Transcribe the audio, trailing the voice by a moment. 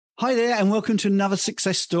Hi there, and welcome to another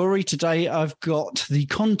success story. Today, I've got the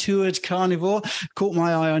contoured carnivore. Caught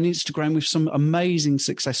my eye on Instagram with some amazing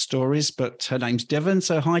success stories, but her name's Devan.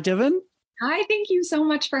 So hi, Devan. Hi, thank you so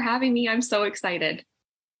much for having me. I'm so excited.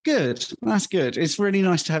 Good. That's good. It's really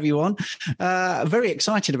nice to have you on. Very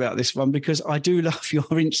excited about this one because I do love your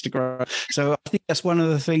Instagram. So I think that's one of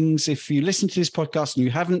the things, if you listen to this podcast and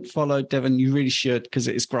you haven't followed Devan, you really should, because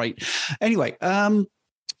it is great. Anyway,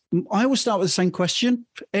 I will start with the same question.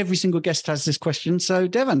 Every single guest has this question. So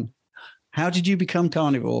Devan, how did you become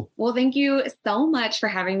carnivore? Well, thank you so much for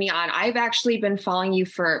having me on. I've actually been following you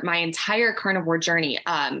for my entire carnivore journey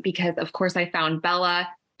because, of course, I found Bella,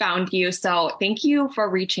 found you. So thank you for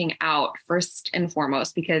reaching out first and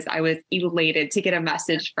foremost, because I was elated to get a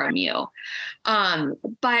message from you.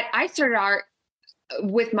 But I started out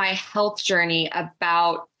with my health journey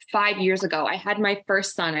about 5 years ago. I had my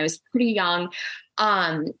first son. I was pretty young.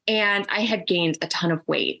 And I had gained a ton of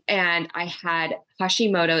weight, and I had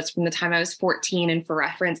Hashimoto's from the time I was 14. And for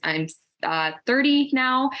reference, I'm 30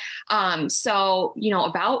 now. So,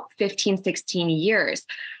 about 15, 16 years.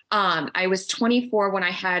 I was 24 when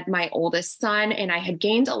I had my oldest son, and I had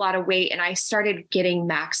gained a lot of weight, and I started getting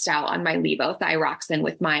maxed out on my levothyroxine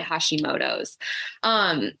with my Hashimoto's.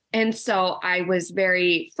 And so I was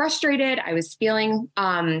very frustrated. I was feeling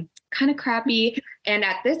kind of crappy. And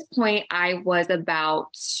at this point, I was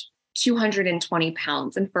about 220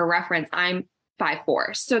 pounds. And for reference, I'm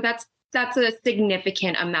 5'4". So that's a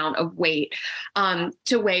significant amount of weight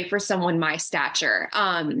to weigh for someone my stature.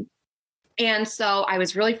 And so I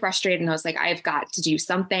was really frustrated, and I was like, I've got to do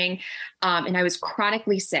something. And I was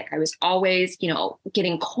chronically sick. I was always,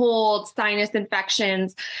 getting colds, sinus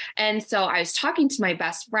infections. And so I was talking to my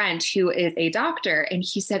best friend who is a doctor, and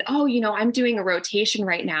he said, I'm doing a rotation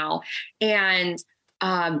right now. And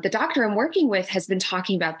the doctor I'm working with has been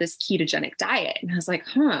talking about this ketogenic diet. And I was like,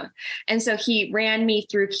 And so he ran me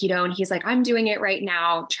through keto, and he's like, I'm doing it right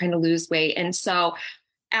now, trying to lose weight. And so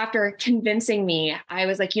after convincing me, I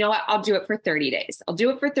was like, you know what, I'll do it for 30 days. I'll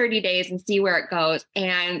do it for 30 days and see where it goes.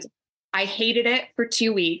 And I hated it for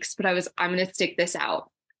 2 weeks, but I'm going to stick this out.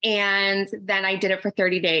 And then I did it for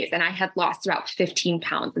 30 days, and I had lost about 15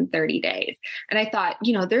 pounds in 30 days. And I thought,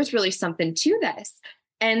 there's really something to this.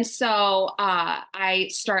 And so I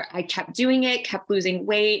kept doing it, kept losing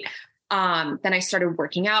weight. Then I started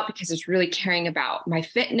working out because I was really caring about my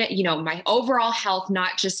fitness, my overall health,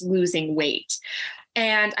 not just losing weight.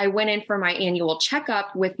 And I went in for my annual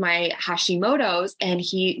checkup with my Hashimoto's, and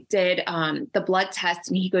he did the blood test,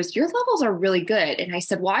 and he goes, your levels are really good. And I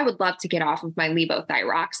said, well, I would love to get off of my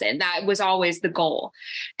levothyroxine. That was always the goal.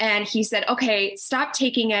 And he said, okay, stop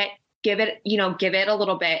taking it. Give it a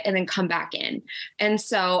little bit and then come back in. And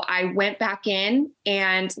so I went back in,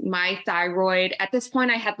 and my thyroid, at this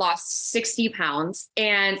point I had lost 60 pounds,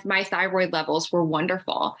 and my thyroid levels were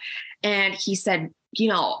wonderful. And he said,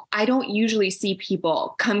 I don't usually see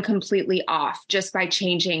people come completely off just by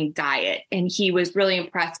changing diet. And he was really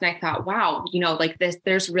impressed. And I thought, wow,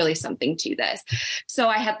 there's really something to this. So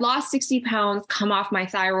I had lost 60 pounds, come off my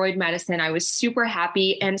thyroid medicine. I was super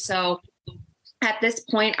happy. And so at this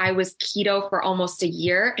point, I was keto for almost a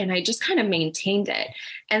year, and I just kind of maintained it.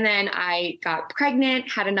 And then I got pregnant,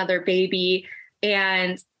 had another baby,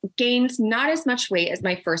 and gained not as much weight as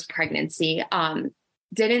my first pregnancy.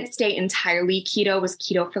 Didn't stay entirely keto, was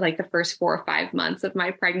keto for like the first 4 or 5 months of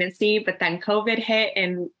my pregnancy, but then COVID hit,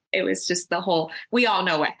 and it was just we all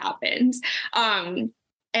know what happened.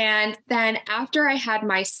 And then after I had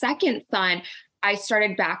my second son, I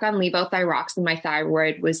started back on levothyroxine. My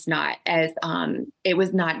thyroid was not it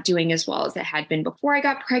was not doing as well as it had been before I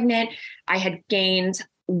got pregnant. I had gained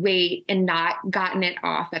weight and not gotten it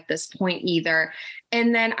off at this point either.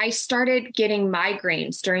 And then I started getting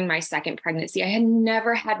migraines during my second pregnancy. I had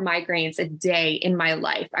never had migraines a day in my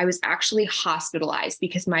life. I was actually hospitalized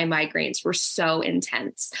because my migraines were so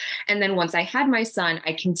intense. And then once I had my son,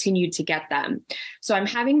 I continued to get them. So I'm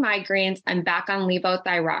having migraines. I'm back on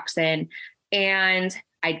levothyroxine, and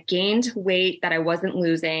I gained weight that I wasn't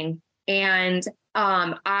losing. And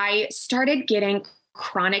I started getting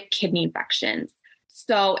chronic kidney infections.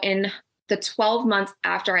 So in the 12 months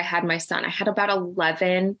after I had my son, I had about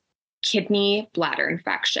 11 kidney bladder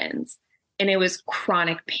infections, and it was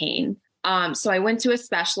chronic pain. So I went to a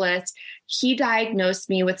specialist. He diagnosed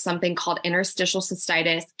me with something called interstitial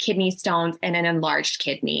cystitis, kidney stones, and an enlarged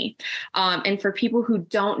kidney. And for people who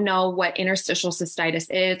don't know what interstitial cystitis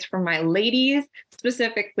is, for my ladies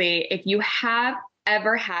specifically, if you have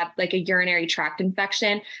ever had like a urinary tract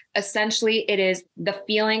infection, essentially it is the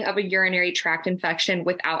feeling of a urinary tract infection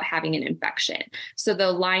without having an infection. So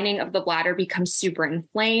the lining of the bladder becomes super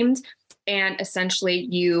inflamed, And essentially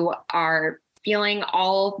you are feeling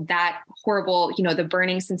all that horrible, the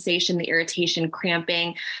burning sensation, the irritation,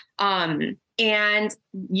 cramping. And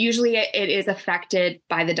usually it is affected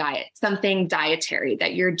by the diet, something dietary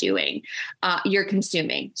that you're doing, you're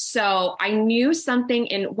consuming. So I knew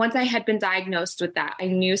something, and once I had been diagnosed with that, I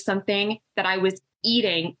knew something that I was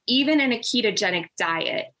eating, even in a ketogenic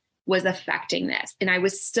diet, was affecting this. And I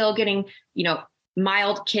was still getting,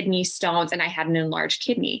 mild kidney stones, and I had an enlarged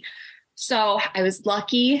kidney. So I was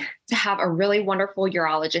lucky to have a really wonderful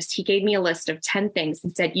urologist. He gave me a list of 10 things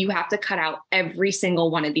and said, you have to cut out every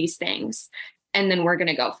single one of these things. And then we're going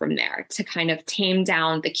to go from there to kind of tame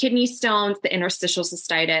down the kidney stones, the interstitial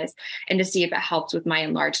cystitis, and to see if it helped with my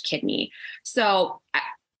enlarged kidney. So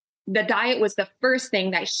the diet was the first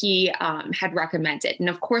thing that he had recommended. And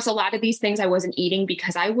of course, a lot of these things I wasn't eating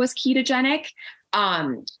because I was ketogenic,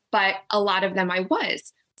 but a lot of them I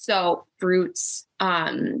was. So fruits,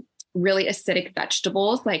 really acidic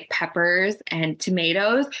vegetables like peppers and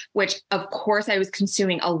tomatoes, which of course I was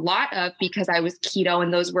consuming a lot of because I was keto.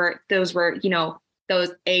 And those were, those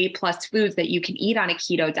A+ foods that you can eat on a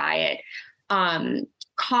keto diet.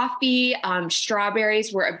 Coffee,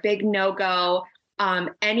 strawberries were a big no-go.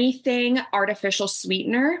 Anything artificial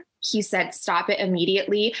sweetener, he said, stop it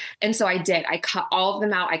immediately. And so I did. I cut all of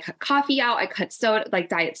them out. I cut coffee out. I cut soda, like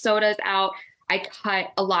diet sodas out. I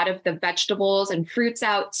cut a lot of the vegetables and fruits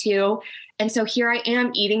out too. And so here I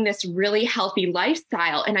am eating this really healthy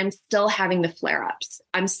lifestyle, and I'm still having the flare-ups.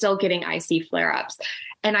 I'm still getting IC flare-ups.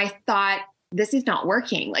 And I thought, this is not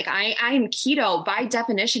working. Like I am keto by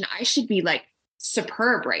definition. I should be like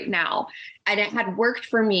superb right now. And it had worked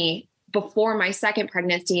for me before my second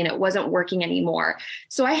pregnancy, and it wasn't working anymore.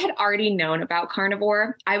 So I had already known about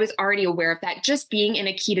carnivore. I was already aware of that, just being in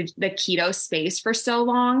the keto space for so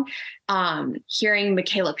long, hearing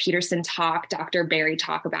Michaela Peterson talk, Dr. Barry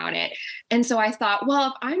talk about it. And so I thought, well,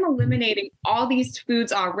 if I'm eliminating all these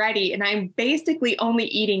foods already, and I'm basically only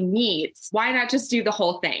eating meats, why not just do the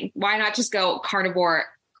whole thing? Why not just go carnivore,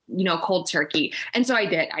 cold turkey? And so I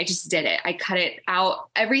did. I just did it. I cut it out,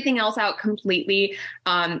 everything else out completely.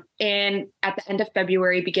 And at the end of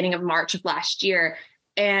February, beginning of March of last year,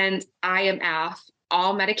 and I am off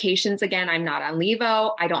all medications again. I'm not on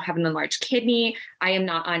Levo. I don't have an enlarged kidney. I am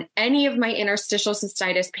not on any of my interstitial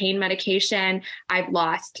cystitis pain medication. I've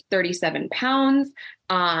lost 37 pounds.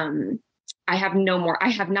 I have no more. I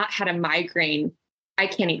have not had a migraine. I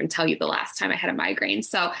can't even tell you the last time I had a migraine.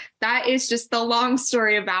 So that is just the long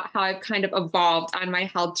story about how I've kind of evolved on my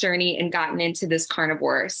health journey and gotten into this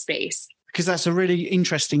carnivore space. Because that's a really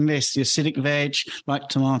interesting list. The acidic veg, like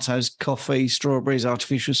tomatoes, coffee, strawberries,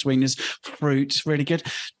 artificial sweeteners, fruits, really good.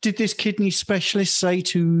 Did this kidney specialist say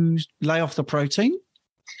to lay off the protein?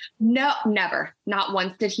 No, never. Not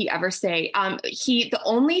once did he ever say. The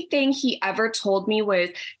only thing he ever told me was,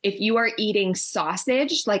 if you are eating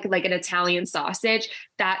sausage, like an Italian sausage,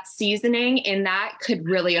 that seasoning in that could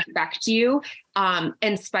really affect you,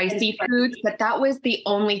 and spicy foods. But that was the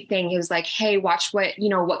only thing. He was like, hey, watch what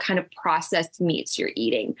kind of processed meats you're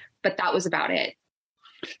eating. But that was about it.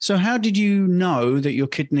 So how did you know that your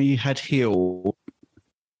kidney had healed?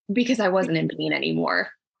 Because I wasn't in pain anymore.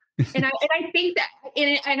 And I think that,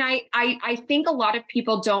 I think a lot of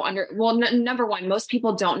people don't number one, most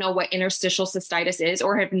people don't know what interstitial cystitis is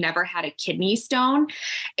or have never had a kidney stone.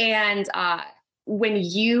 And when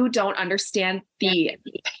you don't understand the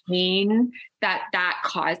pain that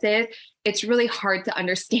causes, it's really hard to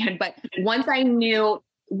understand. But once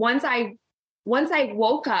I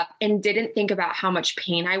woke up and didn't think about how much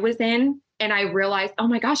pain I was in, and I realized, oh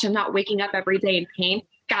my gosh, I'm not waking up every day in pain.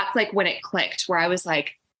 That's like when it clicked, where I was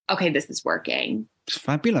like, okay, this is working. It's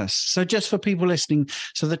fabulous. So just for people listening,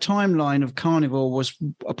 so the timeline of carnivore was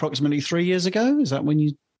approximately 3 years ago. Is that when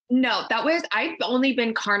you? No, I've only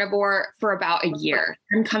been carnivore for about a year.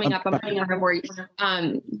 I'm coming up on carnivore.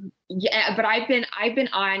 Yeah, but I've been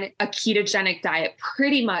on a ketogenic diet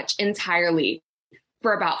pretty much entirely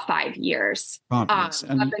for about 5 years. Up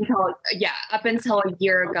until a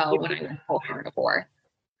year ago when I went full carnivore.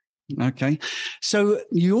 Okay. So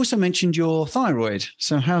you also mentioned your thyroid.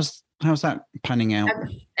 So how's that panning out?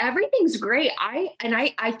 Everything's great.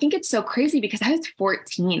 I think it's so crazy because I was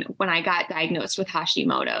 14 when I got diagnosed with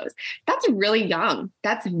Hashimoto's. That's really young.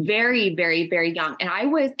 That's very, very, very young. And I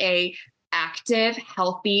was a active,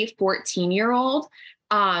 healthy 14-year-old.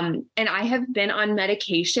 And I have been on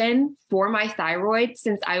medication for my thyroid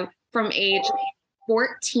from age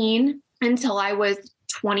 14 until I was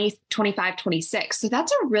 20, 25, 26. So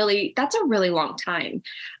that's a really long time.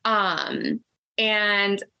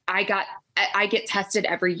 And I got I get tested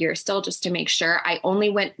every year still just to make sure. I only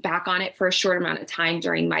went back on it for a short amount of time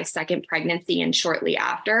during my second pregnancy and shortly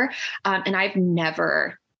after. And I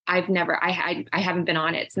haven't been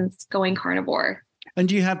on it since going carnivore. And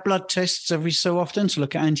do you have blood tests every so often to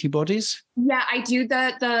look at antibodies? Yeah, I do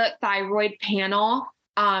the thyroid panel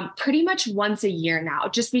pretty much once a year now,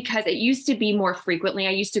 just because it used to be more frequently.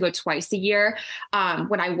 I used to go twice a year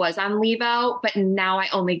when I was on levo, but now I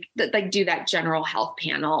only do that general health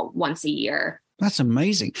panel once a year. That's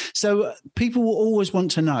amazing. So people will always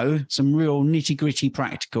want to know some real nitty-gritty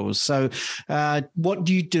practicals. So what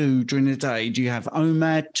do you do during the day? Do you have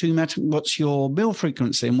OMAD, TUMAD? What's your meal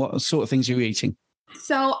frequency and what sort of things are you eating?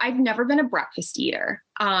 So I've never been a breakfast eater.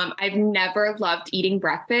 I've never loved eating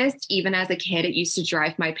breakfast. Even as a kid, it used to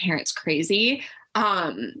drive my parents crazy.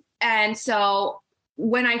 And so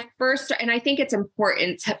when I first, and I think it's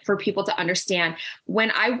important for people to understand,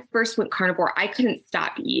 when I first went carnivore, I couldn't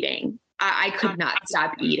stop eating. I could not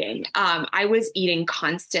stop eating. I was eating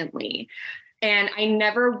constantly. And I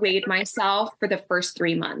never weighed myself for the first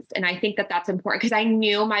 3 months. And I think that that's important because I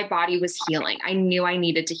knew my body was healing. I knew I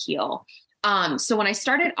needed to heal. So when I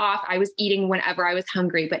started off, I was eating whenever I was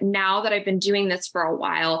hungry. But now that I've been doing this for a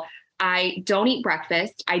while, I don't eat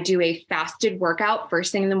breakfast. I do a fasted workout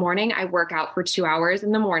first thing in the morning. I work out for 2 hours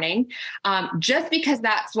in the morning, just because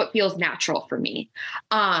that's what feels natural for me.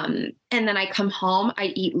 And then I come home, I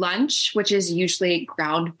eat lunch, which is usually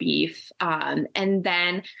ground beef. And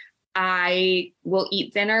then I will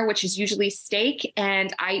eat dinner, which is usually steak.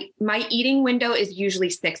 And my eating window is usually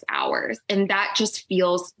 6 hours. And that just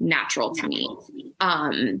feels natural to me.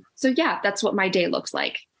 So yeah, that's what my day looks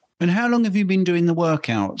like. And how long have you been doing the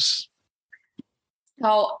workouts?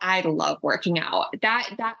 So I love working out.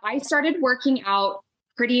 That I started working out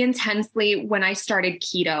pretty intensely when I started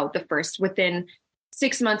keto, within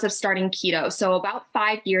 6 months of starting keto. So about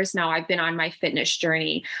 5 years now, I've been on my fitness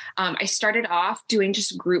journey. I started off doing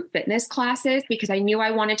just group fitness classes because I knew I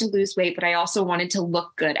wanted to lose weight, but I also wanted to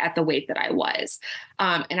look good at the weight that I was.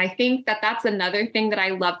 And I think that that's another thing that I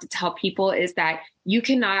love to tell people is that you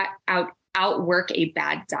cannot outwork a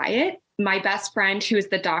bad diet. My best friend, who is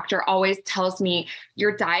the doctor, always tells me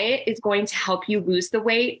your diet is going to help you lose the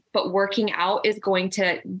weight, but working out is going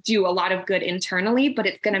to do a lot of good internally, but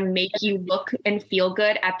it's going to make you look and feel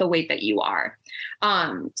good at the weight that you are.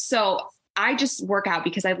 So I just work out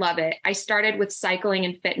because I love it. I started with cycling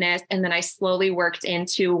and fitness, and then I slowly worked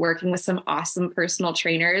into working with some awesome personal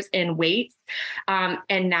trainers in weights.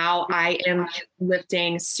 And now I am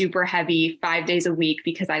lifting super heavy 5 days a week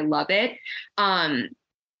because I love it.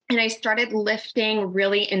 And I started lifting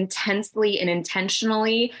really intensely and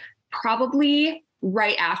intentionally, probably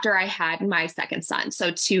right after I had my second son.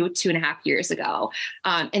 So 2.5 years ago.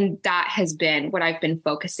 And that has been what I've been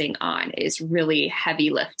focusing on, is really heavy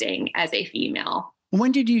lifting as a female.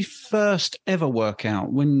 When did you first ever work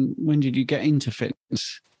out? When did you get into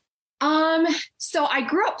fitness? So I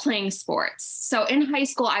grew up playing sports. So in high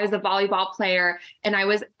school, I was a volleyball player and I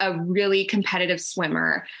was a really competitive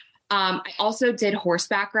swimmer. I also did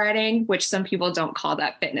horseback riding, which some people don't call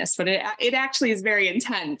that fitness, but it actually is very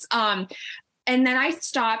intense. And then I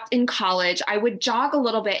stopped in college. I would jog a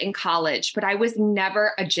little bit in college, but I was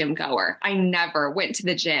never a gym goer. I never went to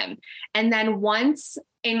the gym. And then once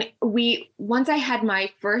I had my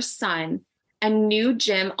first son, a new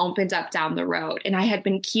gym opened up down the road, and I had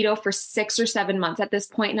been keto for 6 or 7 months at this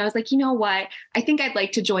point. And I was like, you know what? I think I'd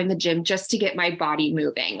like to join the gym just to get my body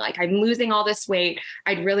moving. Like, I'm losing all this weight.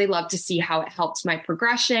 I'd really love to see how it helps my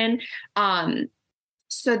progression.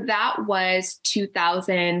 So that was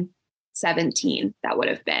 2017. That would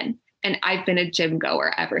have been. And I've been a gym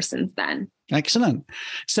goer ever since then. Excellent.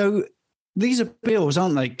 So these are bills,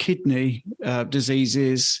 aren't they? Kidney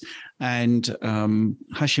diseases and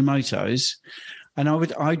Hashimoto's. And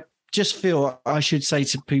I just feel I should say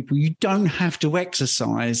to people, you don't have to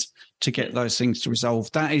exercise to get those things to resolve.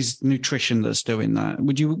 That is nutrition that's doing that.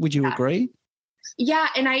 Would you agree? Yeah.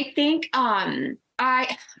 And I think I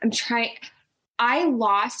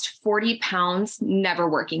lost 40 pounds never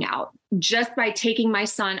working out, just by taking my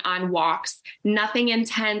son on walks. Nothing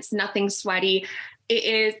intense, nothing sweaty. It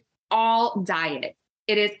is all diet.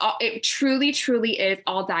 It truly is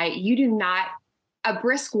all diet. You do not, a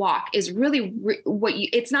brisk walk is really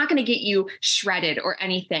it's not going to get you shredded or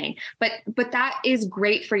anything, but that is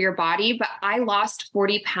great for your body. But I lost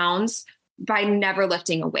 40 pounds by never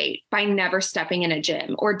lifting a weight, by never stepping in a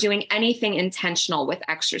gym or doing anything intentional with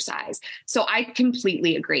exercise. So I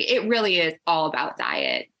completely agree. It really is all about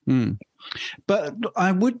diet. But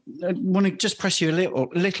I would want to just press you a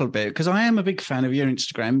little bit, because I am a big fan of your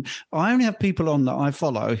Instagram. I only have people on that I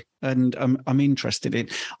follow and I'm interested in.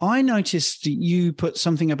 I noticed that you put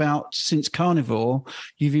something about, since carnivore,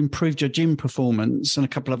 you've improved your gym performance and a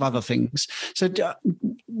couple of other things. So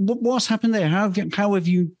what's happened there? How have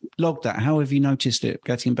you logged that? How have you noticed it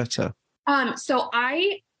getting better? So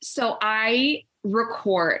I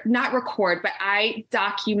not record, but I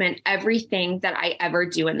document everything that I ever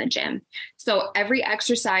do in the gym. So every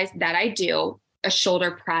exercise that I do, a shoulder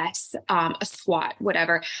press, a squat,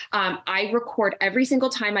 whatever, I record every single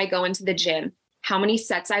time I go into the gym, how many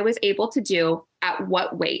sets I was able to do at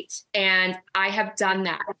what weight. And I have done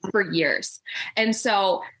that for years. And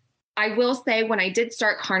so I will say, when I did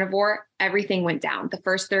start carnivore, everything went down. The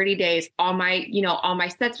first 30 days, all my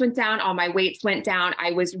sets went down, all my weights went down.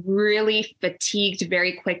 I was really fatigued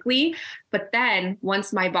very quickly. But then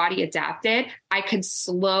once my body adapted, I could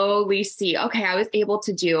slowly see, okay, I was able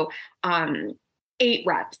to do 8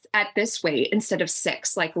 reps at this weight instead of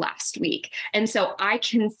 6 like last week. And so I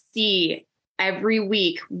can see every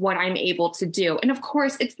week what I'm able to do. And of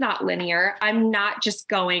course, it's not linear. I'm not just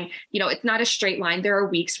going, it's not a straight line. There are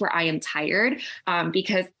weeks where I am tired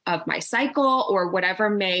because of my cycle or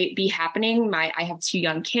whatever may be happening. I have 2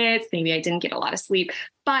 young kids. Maybe I didn't get a lot of sleep,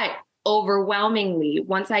 but overwhelmingly,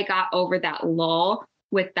 once I got over that lull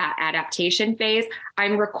with that adaptation phase,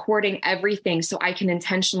 I'm recording everything so I can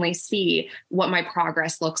intentionally see what my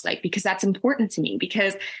progress looks like, because that's important to me.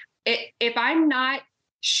 Because if I'm not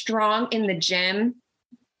strong in the gym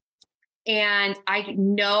and I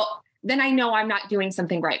know I'm not doing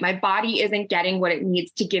something right. My body isn't getting what it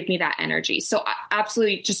needs to give me that energy. So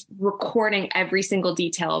absolutely just recording every single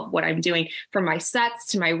detail of what I'm doing, from my sets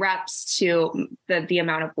to my reps to the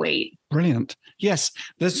amount of weight. Brilliant. Yes.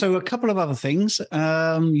 So a couple of other things.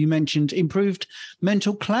 You mentioned improved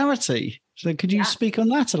mental clarity. So could you speak on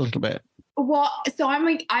that a little bit? Well, so I'm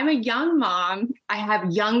a young mom. I have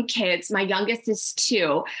young kids. My youngest is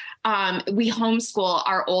 2. We homeschool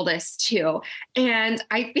our oldest 2. And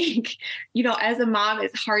I think, as a mom,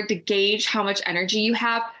 it's hard to gauge how much energy you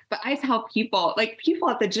have. But I tell people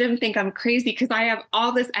at the gym think I'm crazy because I have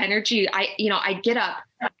all this energy. I get up.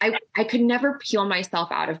 I could never peel myself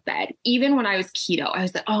out of bed. Even when I was keto, I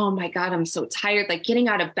was like, oh my God, I'm so tired. Like, getting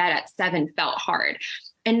out of bed at 7 felt hard.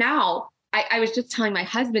 And now I was just telling my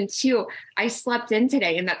husband too, I slept in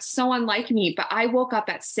today, and that's so unlike me, but I woke up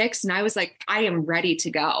at 6 and I was like, I am ready to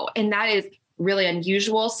go. And that is really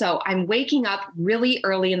unusual. So I'm waking up really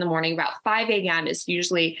early in the morning. About 5 a.m. is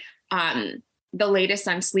usually the latest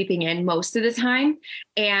I'm sleeping in most of the time.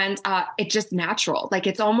 And it's just natural. Like,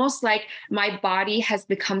 it's almost like my body has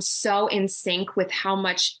become so in sync with how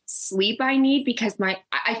much sleep I need, because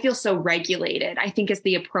I feel so regulated, I think is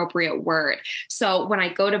the appropriate word. So when I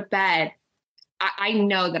go to bed, I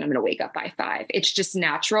know that I'm going to wake up by 5. It's just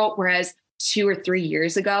natural. Whereas 2 or 3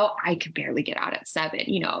 years ago, I could barely get out at 7.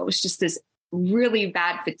 It was just this really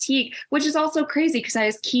bad fatigue, which is also crazy because I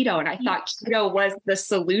was keto and I thought keto was the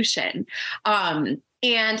solution.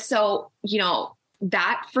 And so,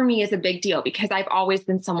 that for me is a big deal, because I've always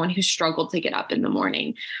been someone who struggled to get up in the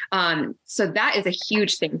morning. So that is a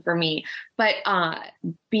huge thing for me. But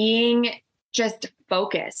being just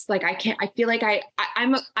focused, like I feel like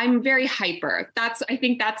I'm very hyper. I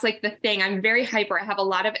think that's like the thing. I'm very hyper. I have a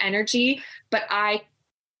lot of energy, but I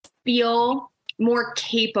feel more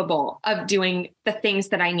capable of doing the things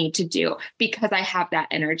that I need to do because I have that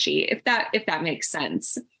energy, if that makes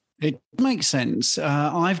sense. It makes sense.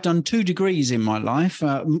 I've done 2 degrees in my life.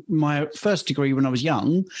 My first degree when I was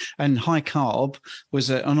young and high carb was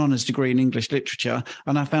an honours degree in English literature.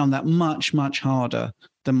 And I found that much, much harder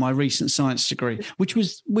than my recent science degree, which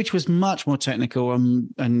was much more technical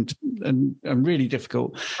and really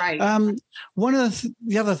difficult. Right. One of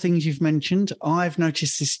the other things you've mentioned, I've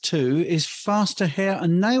noticed this too, is faster hair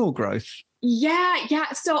and nail growth.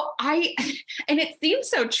 Yeah. So and it seems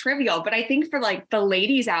so trivial, but I think for like the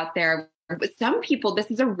ladies out there, with some people, this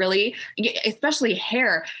is a really, especially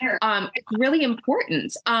hair, it's really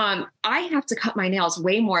important. I have to cut my nails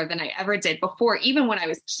way more than I ever did before, even when I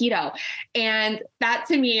was keto. And that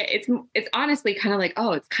to me, it's honestly kind of like,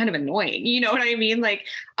 oh, it's kind of annoying. You know what I mean? Like,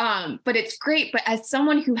 but it's great. But as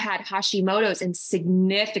someone who had Hashimoto's and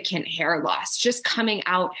significant hair loss, just coming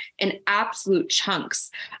out in absolute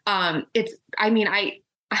chunks, I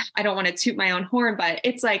don't want to toot my own horn, but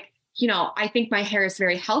it's like, I think my hair is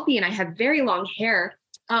very healthy and I have very long hair.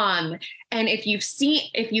 And if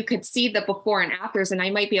you could see the before and afters, and I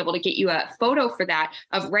might be able to get you a photo for that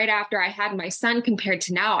of right after I had my son compared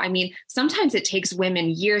to now. I mean, sometimes it takes women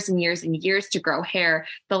years and years and years to grow hair,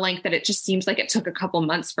 the length that it just seems like it took a couple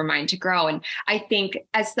months for mine to grow. And I think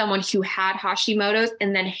as someone who had Hashimoto's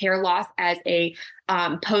and then hair loss as a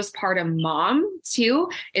postpartum mom too,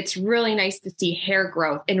 it's really nice to see hair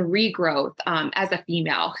growth and regrowth as a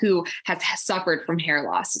female who has suffered from hair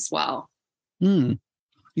loss as well.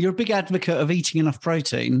 You're a big advocate of eating enough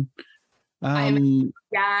protein. Yes.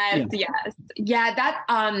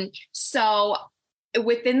 That so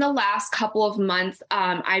within the last couple of months,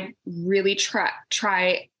 I really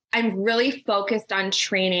I'm really focused on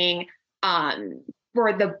training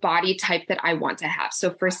for the body type that I want to have.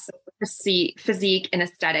 So for physique and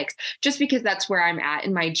aesthetics, just because that's where I'm at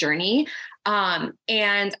in my journey.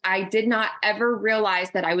 And I did not ever realize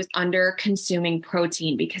that I was under consuming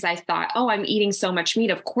protein because I thought, oh, I'm eating so much meat.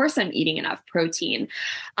 Of course I'm eating enough protein.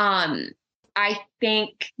 I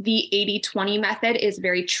think the 80-20 method is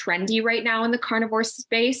very trendy right now in the carnivore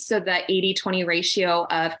space. So the 80-20 ratio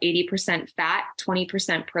of 80% fat,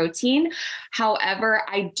 20% protein. However,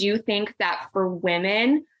 I do think that for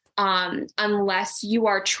women, unless you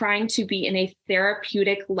are trying to be in a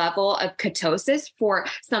therapeutic level of ketosis for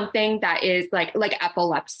something that is like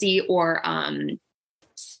epilepsy or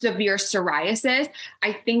severe psoriasis,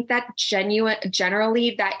 I think that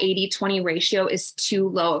generally that 80-20 ratio is too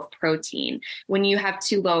low of protein. When you have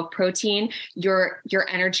too low of protein, your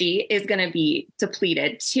energy is going to be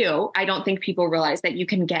depleted too. I don't think people realize that you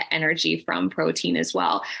can get energy from protein as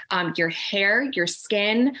well. Your hair, your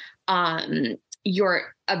skin,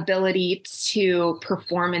 your ability to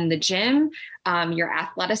perform in the gym, your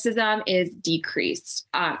athleticism is decreased.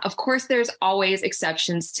 Of course, there's always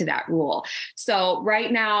exceptions to that rule. So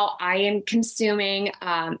right now I am consuming,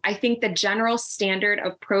 I think the general standard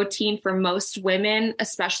of protein for most women,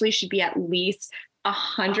 especially, should be at least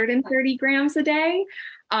 130 grams a day.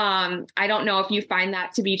 I don't know if you find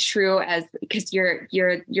that to be true because you're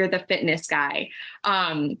the fitness guy.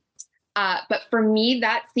 But for me,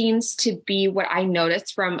 that seems to be what I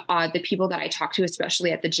noticed from the people that I talk to,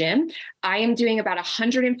 especially at the gym. I am doing about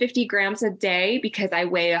 150 grams a day because I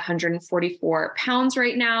weigh 144 pounds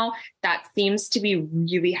right now. That seems to be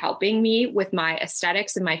really helping me with my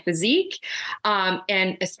aesthetics and my physique,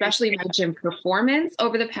 and especially my gym performance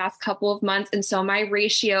over the past couple of months. And so my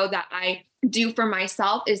ratio that I do for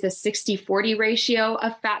myself is the 60-40 ratio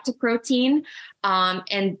of fat to protein.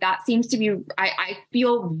 And that seems to be, I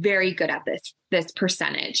feel very good at this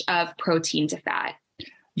percentage of protein to fat.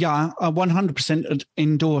 Yeah, I 100%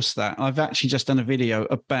 endorse that. I've actually just done a video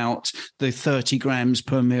about the 30 grams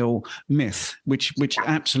per meal myth, which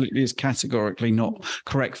absolutely is categorically not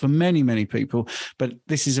correct for many, many people. But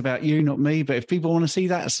this is about you, not me. But if people want to see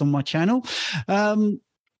that, it's on my channel.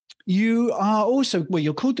 You are also,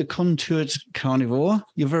 you're called the contoured carnivore.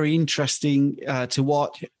 You're very interesting to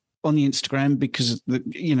watch on the Instagram because,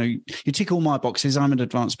 you tick all my boxes. I'm an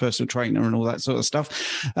advanced personal trainer and all that sort of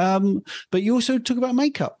stuff. But you also talk about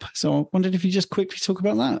makeup. So I wondered if you just quickly talk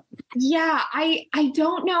about that. Yeah, I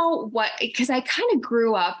don't know because I kind of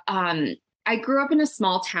grew up, I grew up in a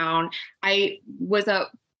small town. I was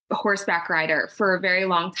a horseback rider for a very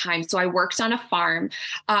long time. So I worked on a farm,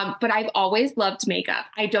 but I've always loved makeup.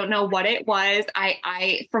 I don't know what it was.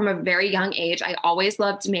 I from a very young age, I always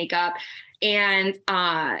loved makeup. And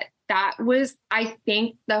that was, I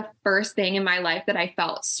think, the first thing in my life that I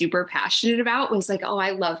felt super passionate about was like, oh,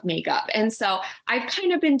 I love makeup. And so I've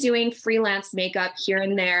kind of been doing freelance makeup here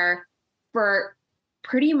and there for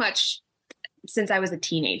pretty much since I was a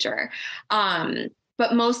teenager.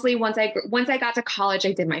 But mostly once I got to college,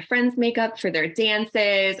 I did my friends' makeup for their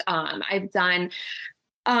dances. I've done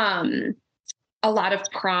a lot of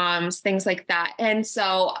proms, things like that. And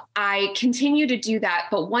so I continue to do that.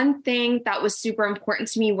 But one thing that was super important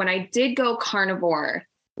to me when I did go carnivore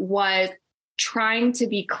was trying to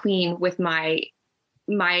be clean with my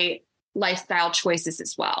lifestyle choices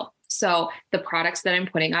as well. So the products that I'm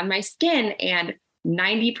putting on my skin, and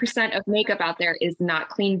 90% of makeup out there is not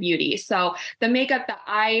clean beauty. So the makeup that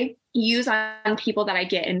I use on people that I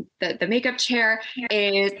get in the makeup chair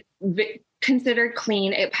is considered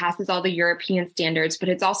clean. It passes all the European standards, but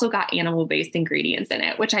it's also got animal-based ingredients in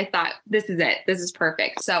it, which I thought, this is it. This is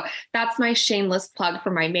perfect. So that's my shameless plug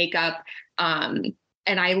for my makeup. And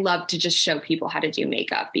I love to just show people how to do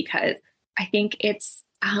makeup because I think it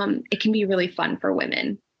can be really fun for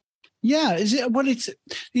women. Yeah,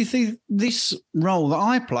 you see, this role that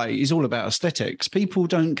I play is all about aesthetics. People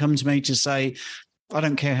don't come to me to say, I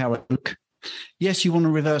don't care how I look. Yes, you want to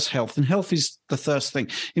reverse health, and health is the first thing.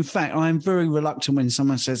 In fact, I am very reluctant when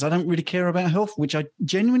someone says, I don't really care about health, which I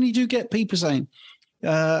genuinely do get people saying.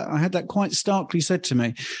 I had that quite starkly said to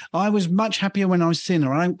me. I was much happier when I was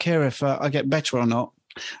thinner. I don't care if I get better or not.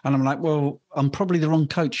 And I'm like, well, I'm probably the wrong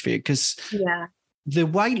coach for you, because the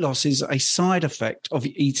weight loss is a side effect of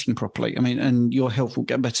eating properly. I mean, and your health will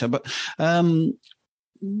get better. But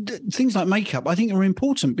things like makeup, I think, are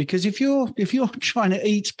important, because if you're trying to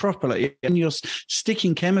eat properly and you're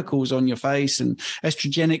sticking chemicals on your face and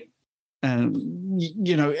estrogenic,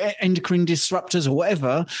 endocrine disruptors or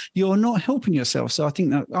whatever, you're not helping yourself. So I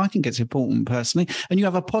think it's important personally. And you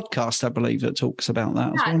have a podcast, I believe, that talks about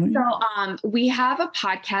that as well. So we have a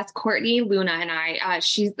podcast, Courtney, Luna, and I.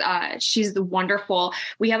 She's wonderful.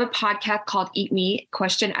 We have a podcast called Eat Me,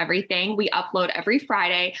 Question Everything. We upload every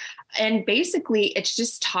Friday. And basically, it's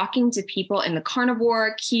just talking to people in the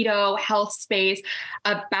carnivore, keto, health space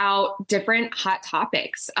about different hot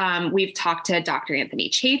topics. We've talked to Dr. Anthony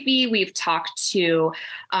Chafee. We've talked to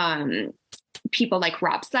people like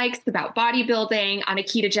Rob Sykes about bodybuilding on a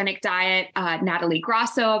ketogenic diet, Natalie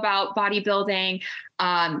Grasso about bodybuilding,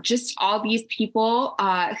 just all these people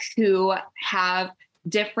who have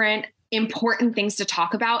different important things to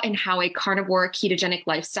talk about, and how a carnivore ketogenic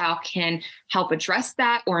lifestyle can help address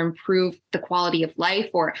that or improve the quality of life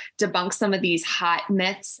or debunk some of these hot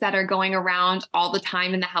myths that are going around all the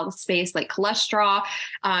time in the health space, like cholesterol,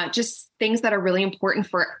 just things that are really important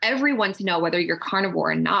for everyone to know, whether you're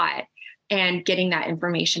carnivore or not, and getting that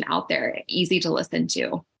information out there, easy to listen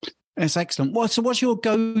to. That's excellent. So what's your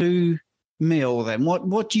go-to meal then?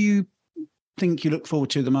 What do you think you look forward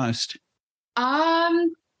to the most?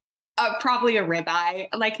 Probably a ribeye.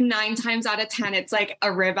 Like 9 times out of 10, it's like a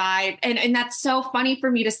ribeye. And that's so funny for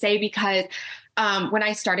me to say, because when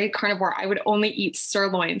I started carnivore, I would only eat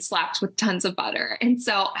sirloin slapped with tons of butter. And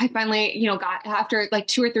so I finally, got, after like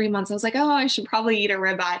 2 or 3 months, I was like, oh, I should probably eat a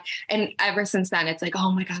ribeye. And ever since then, it's like,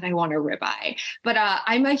 oh my God, I want a ribeye. But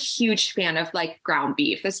I'm a huge fan of like ground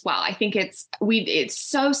beef as well. I think it's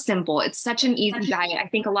so simple. It's such an easy diet. I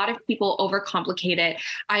think a lot of people overcomplicate it.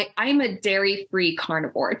 I'm a dairy-free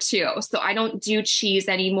carnivore too. So I don't do cheese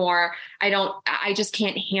anymore. I just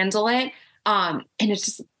can't handle it. And it's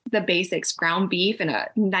just the basics, ground beef and a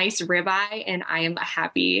nice ribeye, and I am a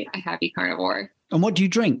happy carnivore. And what do you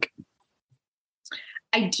drink?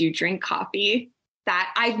 I do drink coffee.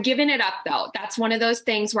 That I've given it up though. That's one of those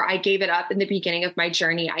things where I gave it up in the beginning of my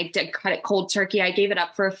journey. I did cut it cold turkey. I gave it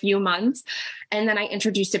up for a few months, and then I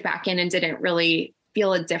introduced it back in and didn't really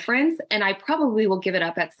feel a difference. And I probably will give it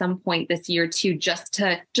up at some point this year too, just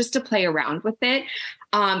to play around with it.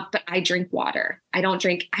 But I drink water. I don't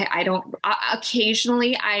drink.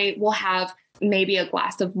 Occasionally I will have maybe a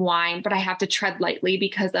glass of wine, but I have to tread lightly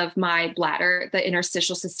because of my bladder, the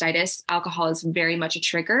interstitial cystitis. Alcohol is very much a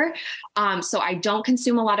trigger. So I don't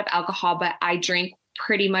consume a lot of alcohol, but I drink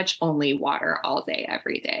pretty much only water all day,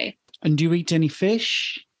 every day. And do you eat any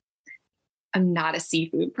fish? I'm not a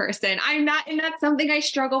seafood person. I'm not, and that's something I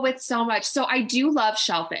struggle with so much. So I do love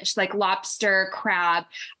shellfish, like lobster, crab.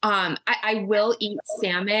 I will eat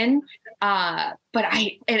salmon, but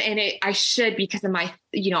I should, because of my,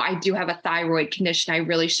 I do have a thyroid condition. I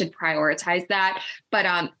really should prioritize that. But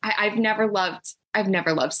I've never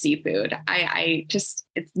loved seafood. It's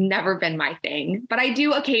never been my thing, but I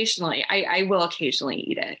do occasionally, I will occasionally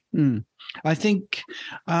eat it. I think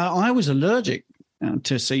I was allergic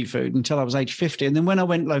to seafood until I was age 50. And then when I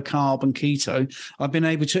went low carb and keto, I've been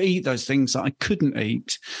able to eat those things that I couldn't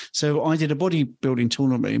eat. So I did a bodybuilding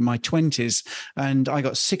tournament in my 20s, and I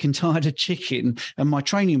got sick and tired of chicken. And my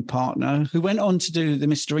training partner, who went on to do the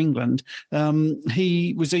Mr. England,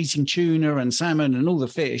 he was eating tuna and salmon and all the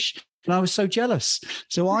fish. And I was so jealous.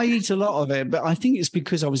 So I eat a lot of it, but I think it's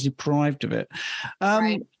because I was deprived of it.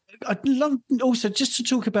 Right. I'd love also just to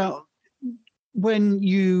talk about when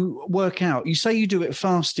you work out. You say you do it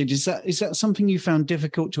fasted. Is that something you found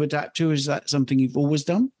difficult to adapt to? Is that something you've always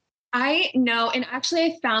done? I know. And actually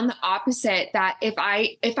I found the opposite, that if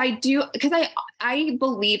I do, because I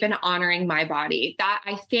believe in honoring my body, that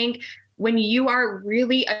I think when you are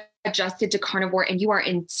really adjusted to carnivore and you are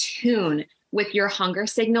in tune with your hunger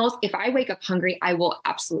signals, if I wake up hungry, I will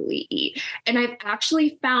absolutely eat. And I've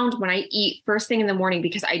actually found when I eat first thing in the morning,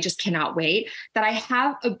 because I just cannot wait, that I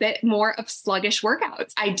have a bit more of sluggish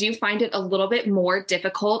workouts. I do find it a little bit more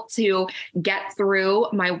difficult to get through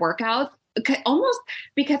my workouts, almost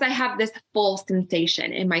because I have this full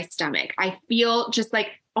sensation in my stomach. I feel just like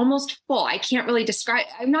almost full. I can't really describe,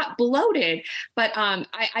 I'm not bloated, but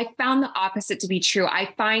I found the opposite to be true.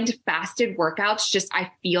 I find fasted workouts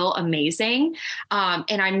I feel amazing.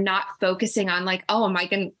 And I'm not focusing on like, oh, am I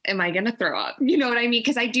going to throw up? You know what I mean?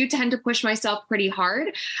 Because I do tend to push myself pretty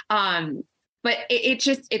hard. But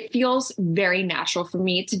it feels very natural for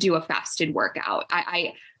me to do a fasted workout.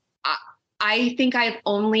 I think I've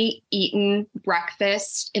only eaten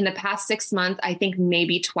breakfast in the past 6 months. I think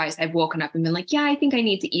maybe twice I've woken up and been like, yeah, I think I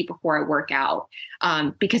need to eat before I work out,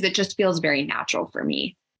 because it just feels very natural for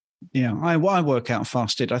me. Yeah, I work out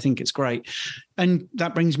fasted. I think it's great. And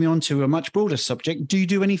that brings me on to a much broader subject. Do you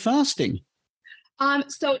do any fasting?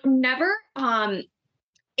 So never,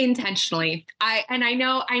 intentionally. I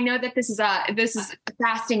know that this is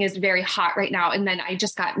fasting is very hot right now. And then I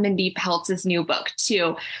just got Mindy Peltz's new book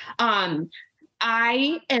too.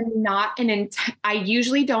 I am not I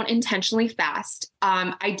usually don't intentionally fast.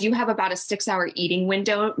 I do have about a 6-hour eating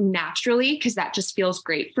window naturally, because that just feels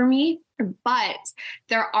great for me. But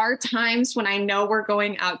there are times when I know we're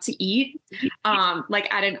going out to eat,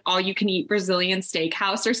 like at an all-you-can-eat Brazilian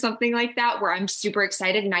steakhouse or something like that, where I'm super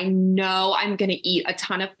excited and I know I'm going to eat a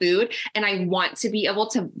ton of food, and I want to be able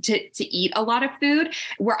to eat a lot of food,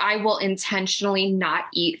 where I will intentionally not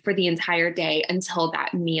eat for the entire day until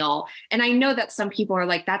that meal. And I know that some people are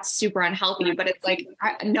like, that's super unhealthy, but it's like,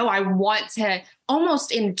 no, I want to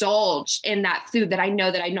almost indulge in that food that I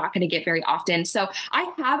know that I'm not going to get very often. So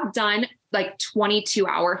I have done like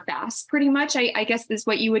 22-hour fasts pretty much. I guess is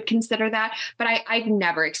what you would consider that, but I've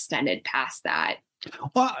never extended past that.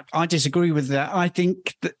 Well, I disagree with that. I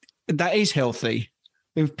think that is healthy.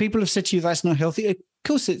 If people have said to you that's not healthy, of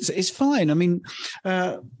course it's fine. I mean,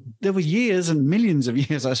 there were years and millions of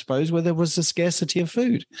years, I suppose, where there was a scarcity of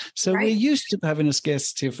food. So Right. we're used to having a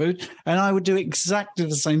scarcity of food. And I would do exactly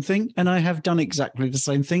the same thing. And I have done exactly the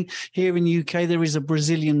same thing. Here in the UK, there is a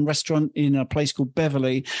Brazilian restaurant in a place called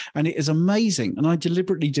Beverly, and it is amazing. And I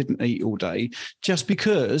deliberately didn't eat all day just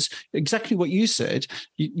because exactly what you said,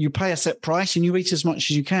 you pay a set price and you eat as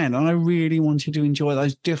much as you can. And I really wanted to enjoy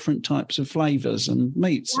those different types of flavors and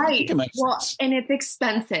meats. Right. I think it makes sense. And it's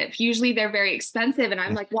expensive. Usually they're very expensive. And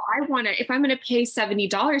I'm like, well, if I'm going to pay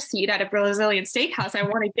 $70 to eat at a Brazilian steakhouse, I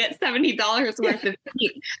want to get $70 worth of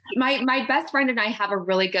meat. My best friend and I have a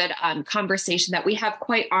really good conversation that we have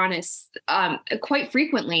quite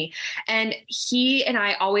frequently. And he and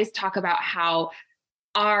I always talk about how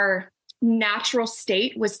our natural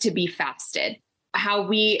state was to be fasted. How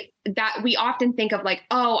we often think of like,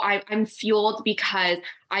 oh, I'm fueled because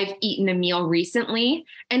I've eaten a meal recently.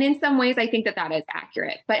 And in some ways, I think that is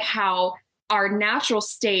accurate. But how our natural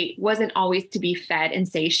state wasn't always to be fed and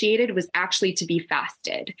satiated, it was actually to be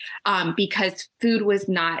fasted, because food was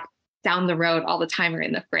not down the road all the time or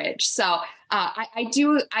in the fridge. So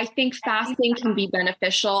I think fasting can be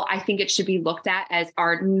beneficial. I think it should be looked at as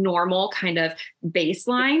our normal kind of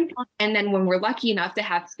baseline. And then when we're lucky enough to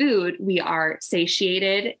have food, we are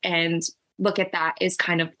satiated, and look at that as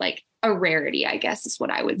kind of like a rarity, I guess is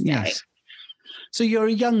what I would say. Yes. So you're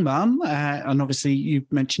a young mum, and obviously you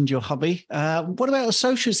mentioned your hubby. What about the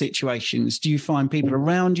social situations? Do you find people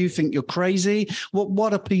around you think you're crazy?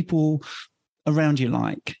 What are people around you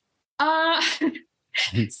like?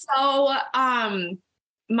 So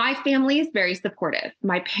my family is very supportive.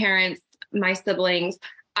 My parents, my siblings.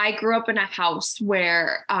 I grew up in a house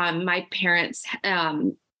where my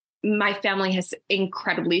family has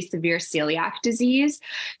incredibly severe celiac disease.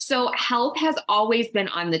 So health has always been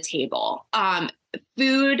on the table.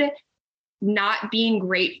 Food not being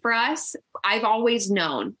great for us. I've always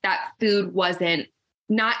known that food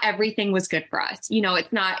not everything was good for us. You know,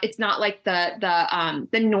 it's not like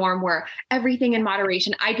the norm where everything in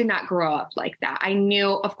moderation. I did not grow up like that. I knew,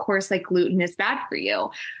 of course, like gluten is bad for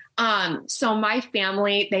you. So my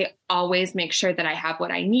family, they always make sure that I have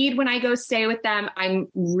what I need when I go stay with them. I'm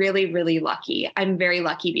really, really lucky. I'm very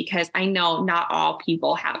lucky because I know not all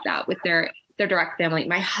people have that with their direct family.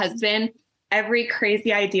 My husband, every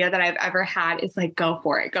crazy idea that I've ever had is like, go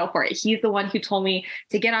for it, go for it. He's the one who told me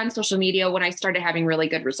to get on social media when I started having really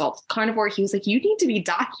good results. Carnivore, he was like, you need to be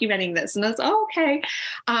documenting this. And I was, oh, okay.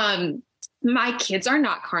 My kids are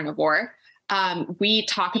not carnivore. We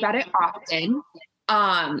talk about it often.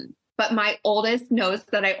 But my oldest knows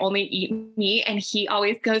that I only eat meat, and he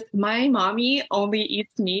always goes, my mommy only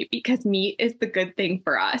eats meat because meat is the good thing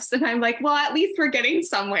for us. And I'm like, well, at least we're getting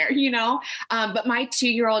somewhere, you know? But my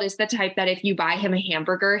 2-year-old is the type that if you buy him a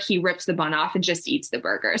hamburger, he rips the bun off and just eats the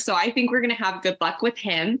burger. So I think we're going to have good luck with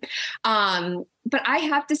him. But I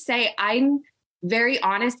have to say, I'm very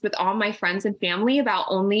honest with all my friends and family about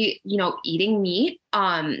only, eating meat.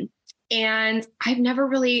 And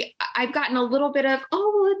I've gotten a little bit of,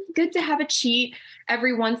 oh, well, it's good to have a cheat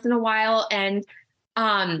every once in a while. And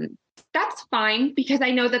that's fine, because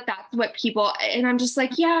I know that that's what people, and I'm just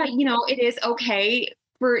like, yeah, it is okay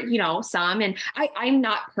for, some, and I'm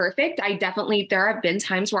not perfect. There have been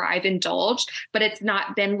times where I've indulged, but it's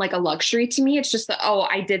not been like a luxury to me. It's just that, oh,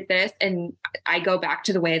 I did this and I go back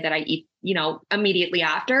to the way that I eat, immediately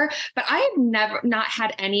after. But I have never not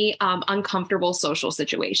had any uncomfortable social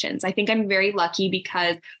situations. I think I'm very lucky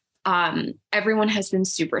because everyone has been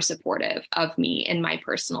super supportive of me in my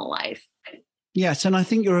personal life. Yes, and I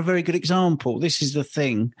think you're a very good example. This is the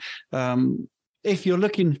thing. If you're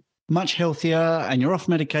looking much healthier and you're off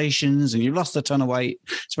medications and you've lost a ton of weight,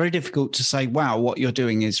 it's very difficult to say, wow, what you're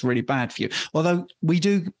doing is really bad for you. Although we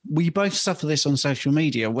both suffer this on social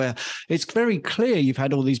media, where it's very clear you've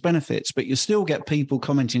had all these benefits, but you still get people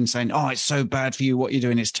commenting saying, oh, it's so bad for you. What you're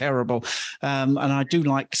doing is terrible. And I do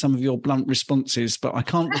like some of your blunt responses, but I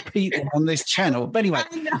can't repeat them on this channel. But anyway,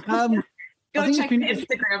 go check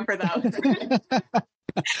Instagram for those.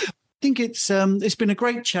 I think it's been a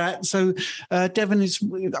great chat. So,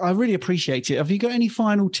 Devan, I really appreciate it. Have you got any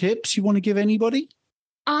final tips you want to give anybody?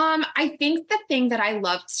 I think the thing that I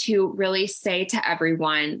love to really say to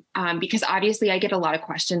everyone, because obviously I get a lot of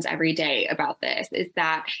questions every day about this, is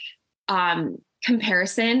that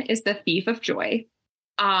comparison is the thief of joy.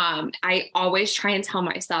 I always try and tell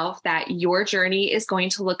myself that your journey is going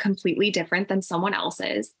to look completely different than someone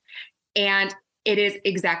else's. And it is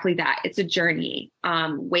exactly that. It's a journey.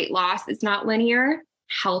 Weight loss is not linear.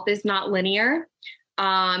 Health is not linear.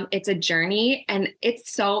 It's a journey, and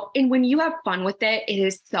and when you have fun with it, it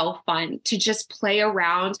is so fun to just play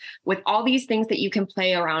around with all these things that you can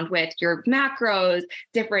play around with, your macros,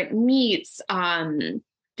 different meats,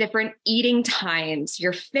 different eating times,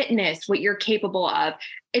 your fitness, what you're capable of.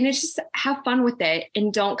 And it's just have fun with it,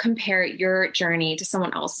 and don't compare your journey to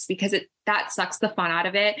someone else's, because that sucks the fun out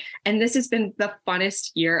of it. And this has been the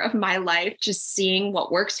funnest year of my life, just seeing what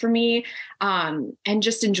works for me, and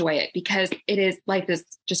just enjoy it, because life is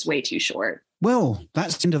just way too short. Well,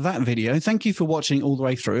 that's the end of that video. Thank you for watching all the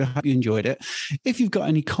way through. I hope you enjoyed it. If you've got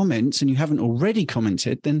any comments and you haven't already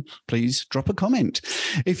commented, then please drop a comment.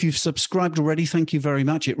 If you've subscribed already, thank you very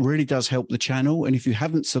much. It really does help the channel. And if you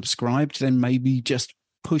haven't subscribed, then maybe just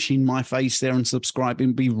pushing my face there and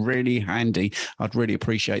subscribing be really handy. I'd really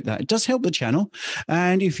appreciate that. It does help the channel.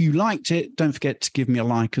 And if you liked it, don't forget to give me a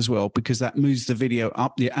like as well, because that moves the video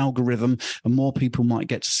up the algorithm and more people might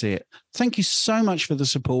get to see it. Thank you so much for the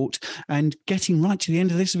support and getting right to the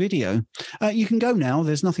end of this video. You can go now.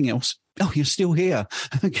 There's nothing else. Oh, you're still here.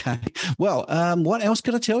 Okay. Well, what else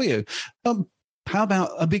could I tell you? How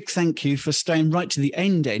about a big thank you for staying right to the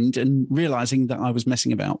end and realizing that I was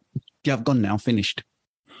messing about. Yeah, I've gone now, finished.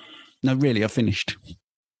 No, really, I've finished.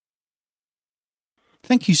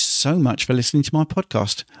 Thank you so much for listening to my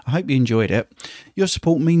podcast. I hope you enjoyed it. Your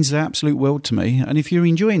support means the absolute world to me. And if you're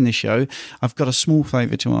enjoying this show, I've got a small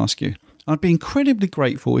favour to ask you. I'd be incredibly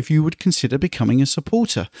grateful if you would consider becoming a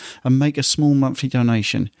supporter and make a small monthly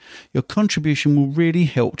donation. Your contribution will really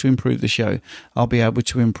help to improve the show. I'll be able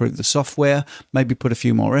to improve the software, maybe put a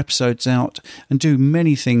few more episodes out, and do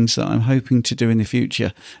many things that I'm hoping to do in the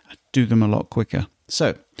future. Do them a lot quicker.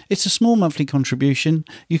 So, it's a small monthly contribution.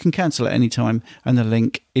 You can cancel at any time, and the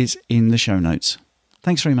link is in the show notes.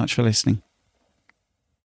 Thanks very much for listening.